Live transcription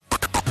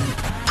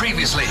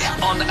Previously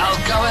on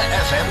Algoa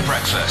FM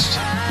Breakfast.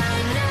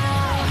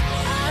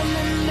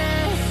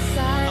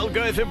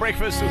 Algoa FM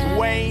Breakfast with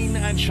Wayne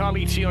and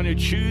Charlie T on your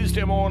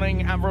Tuesday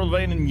morning. Avril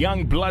Lavigne and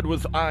Young Blood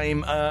with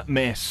I'm a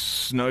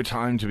Mess. No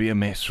time to be a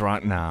mess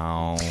right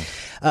now.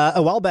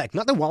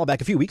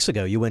 A few weeks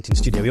ago, you went in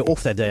studio. You were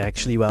off that day,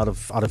 actually. You were out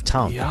of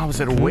town. Yeah, I was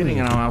at a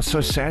wedding and I was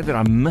so sad that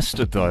I missed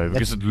it though,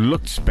 because it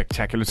looked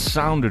spectacular. It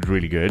sounded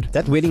really good.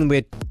 That wedding where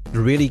it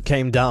really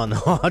came down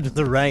hard with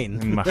the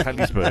rain. In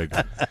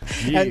Magaliesburg.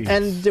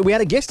 and we had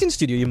a guest in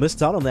studio. You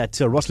missed out on that.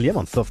 Ross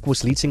Learmonth, of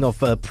course, lead singer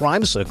of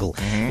Prime Circle.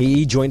 Mm-hmm.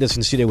 He joined us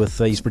in studio with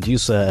his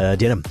producer,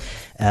 Denim,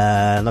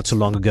 not so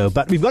long ago.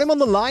 But we've got him on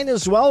the line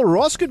as well.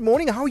 Ross, good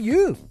morning. How are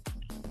you?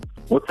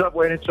 What's up,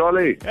 Wayne and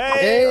Charlie?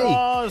 Hey,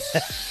 Ross.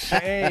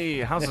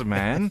 Hey, how's it,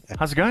 man?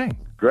 How's it going?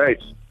 Great.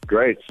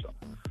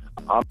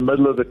 I'm in the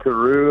middle of the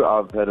Karoo.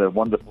 I've had a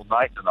wonderful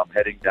night, and I'm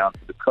heading down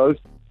to the coast.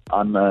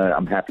 I'm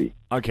happy.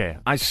 Okay,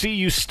 I see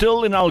you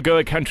still in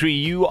Algoa country.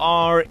 You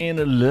are in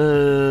a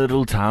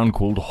little town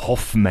called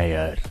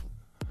Hofmeyer.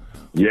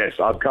 Yes,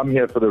 I've come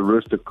here for the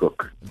rooster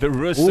cook. The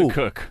rooster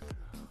cook.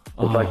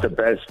 It's like the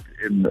best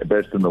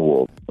in the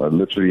world.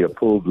 Literally a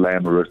pulled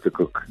lamb rooster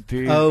cook.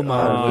 Dude, oh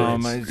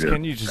my!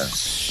 Can you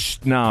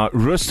just now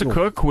rooster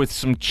cook with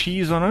some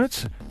cheese on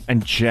it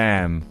and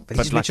jam,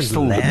 but like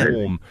still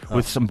warm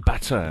with some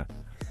butter?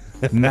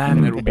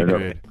 Man, that would be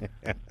good.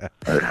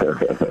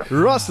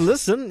 Ross,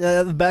 listen,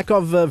 the back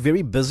of a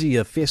very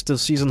busy festive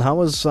season. How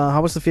was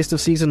the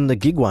festive season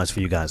gig-wise for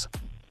you guys?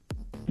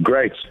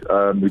 Great.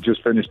 We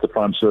just finished the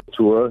Prime Circle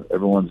tour.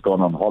 Everyone's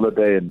gone on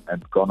holiday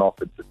and gone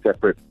off into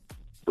separate,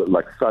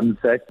 like,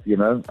 sunsets, you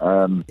know.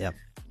 And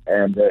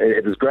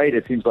it was great.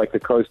 It seems like the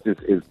coast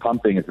is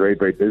pumping. It's very,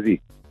 very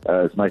busy.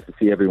 It's nice to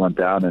see everyone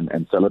down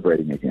and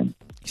celebrating again.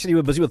 You said you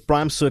were busy with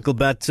Prime Circle,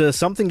 but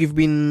something you've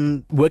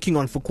been working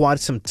on for quite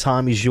some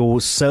time is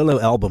your solo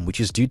album, which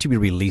is due to be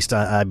released.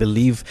 I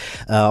believe,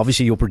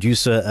 obviously, your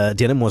producer,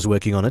 Denim, was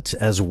working on it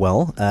as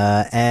well.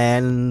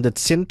 And it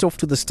sent off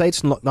to the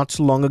States not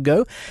so long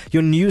ago.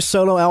 Your new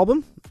solo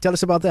album, tell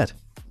us about that.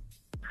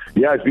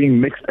 Yeah, it's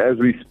being mixed as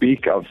we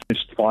speak. I've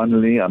finished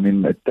finally. I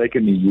mean, it's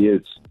taken me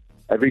years.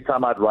 Every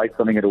time I'd write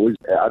something, it would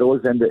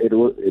always end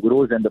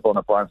up on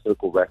a Prime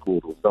Circle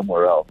record or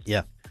somewhere else.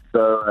 Yeah.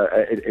 So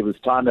it was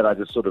time that I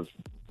just sort of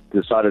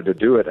decided to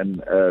do it.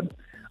 And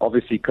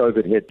obviously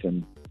COVID hit,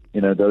 and, you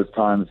know, those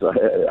times,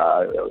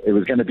 it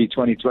was going to be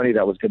 2020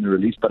 that was going to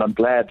release. But I'm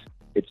glad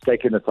it's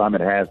taken the time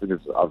it has, because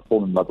I've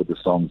fallen in love with the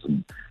songs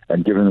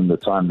and given them the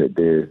time that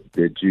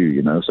they're due,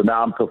 you know. So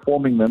now I'm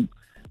performing them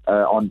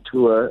on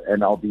tour,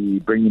 and I'll be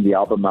bringing the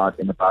album out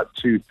in about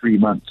 2-3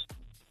 months.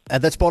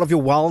 And that's part of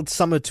your Wild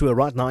Summer tour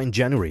right now in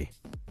January.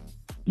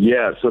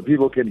 Yeah, so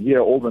people can hear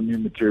all the new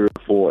material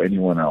before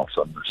anyone else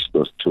on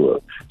this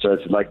tour. So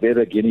it's like they're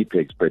the guinea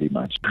pigs, pretty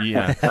much.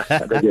 Yeah.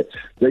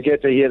 they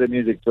get to hear the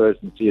music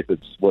first and see if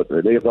it's what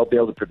they'll be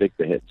able to predict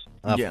the hits.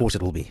 Of course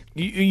it will be.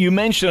 You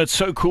mentioned it's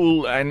so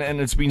cool, and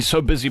it's been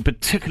so busy,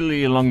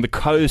 particularly along the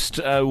coast.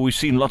 We've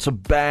seen lots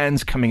of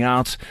bands coming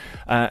out,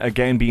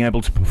 again, being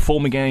able to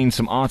perform again,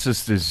 some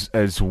artists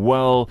as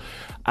well.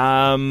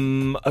 Have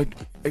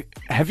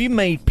you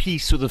made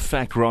peace with the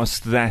fact, Ross,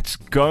 that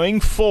going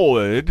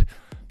forward,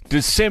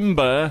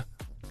 December,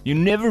 you're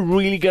never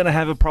really going to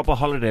have a proper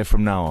holiday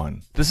from now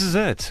on? This is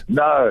it.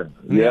 No.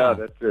 Yeah,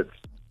 that's it.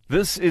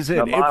 This is it.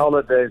 Now, my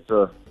holidays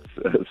are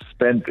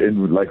spent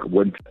in, like,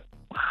 winter.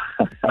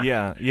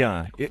 Yeah.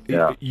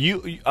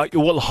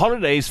 Well,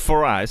 holidays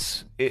for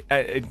us,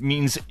 it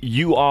means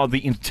you are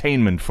the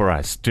entertainment for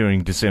us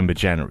during December,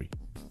 January.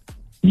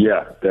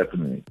 Yeah,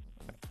 definitely.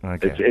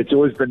 Okay. It's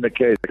always been the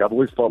case. Like, I've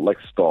always felt like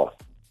Star.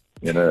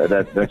 You know,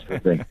 that's the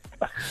thing.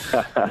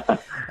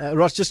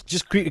 Ross,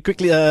 just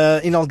quickly,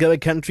 in Algoa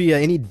country,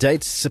 any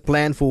dates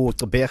planned for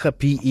Berge,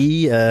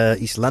 PE,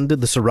 East London,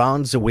 the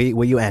surrounds? Where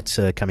you at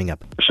coming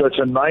up? So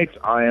tonight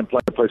I am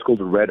playing a place called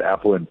the Red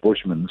Apple in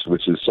Bushmans,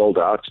 which is sold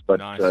out. But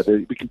nice.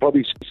 We can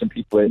probably see some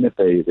people in if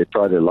they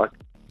try their luck.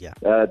 Yeah.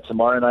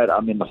 Tomorrow night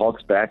I'm in the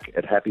Hogs Back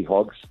at Happy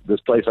Hogs. This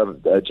place,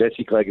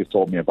 Jesse Clegg has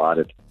told me about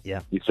it. Yeah.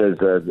 He says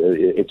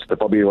it's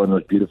probably one of the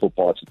most beautiful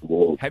parts of the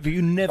world. Have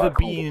you never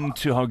been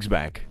to Hogs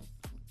Back?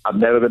 I've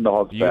never been to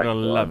Hogs Back. You're gonna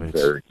love it.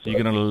 You're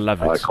gonna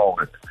love it. I call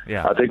it.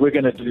 Yeah. I think we're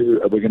gonna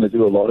do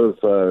a lot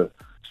of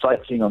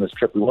sightseeing on this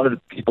trip. We wanted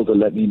people to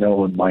let me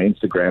know on my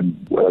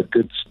Instagram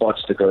good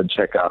spots to go and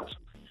check out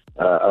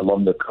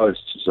along the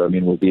coast. So I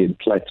mean, we'll be in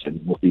Plet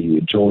and we'll be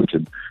in George,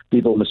 and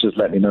people must just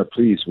let me know,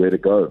 please, where to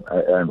go.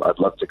 I'd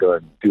love to go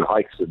and do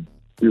hikes and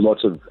do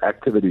lots of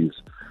activities.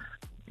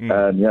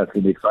 And yeah, it's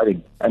gonna be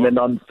exciting. And then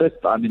on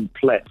 5th, I'm in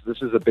Plet.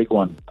 This is a big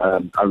one.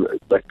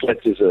 Plet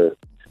is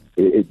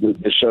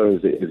the show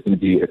is going to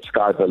be at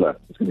Sky Villa.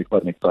 It's going to be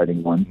quite an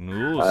exciting one.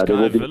 Ooh,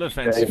 Sky Villa,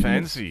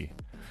 fancy.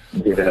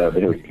 Yeah,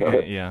 there we go.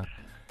 Yeah.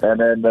 And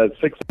then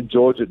 6th in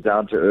Georgia,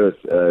 Down to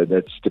Earth.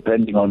 That's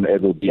depending on,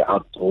 it'll be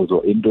outdoors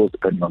or indoors,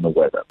 depending on the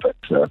weather. But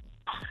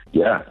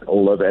yeah,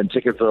 all over. And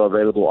tickets are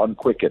available on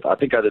Quicket. I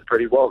think I did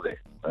pretty well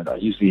there. And I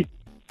usually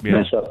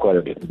mess up quite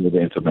a bit with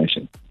the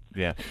information.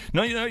 Yeah.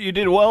 No, you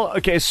did well.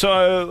 Okay,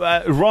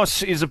 so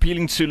Ross is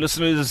appealing to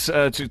listeners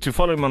to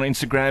follow him on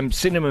Instagram.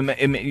 Send him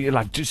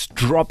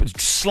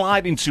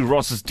slide into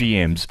Ross's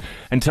DMs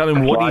and tell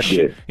him what he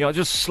should.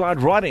 Just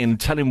slide right in and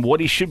tell him what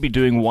he should be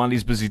doing while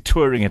he's busy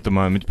touring at the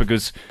moment,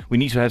 because we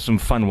need to have some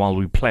fun while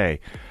we play.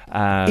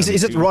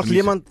 Is it Ross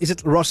Learmonth? Is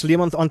it Ross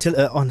Learmonth on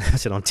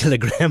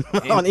Telegram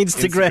on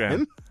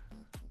Instagram?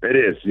 It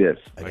is, yes.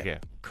 Okay,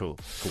 cool.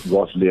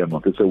 Ross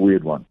Learmonth. It's a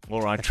weird one.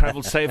 All right,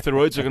 travel safe. The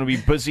roads are going to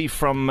be busy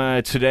from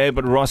today,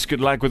 but Ross,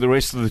 good luck with the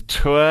rest of the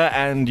tour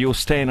and your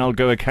stay in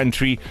Algoa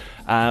country.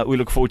 We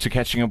look forward to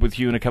catching up with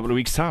you in a couple of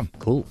weeks' time.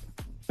 Cool.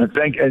 And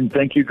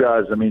thank you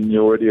guys. I mean,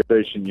 your radio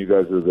station, you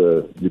guys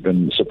you've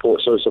been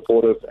so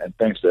supportive, and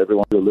thanks to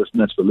everyone, your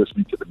listeners, for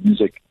listening to the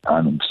music.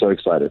 I'm so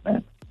excited,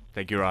 man.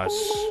 Thank you, Ross.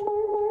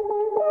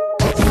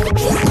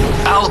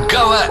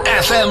 Algoa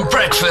FM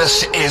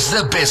Breakfast is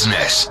the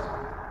business.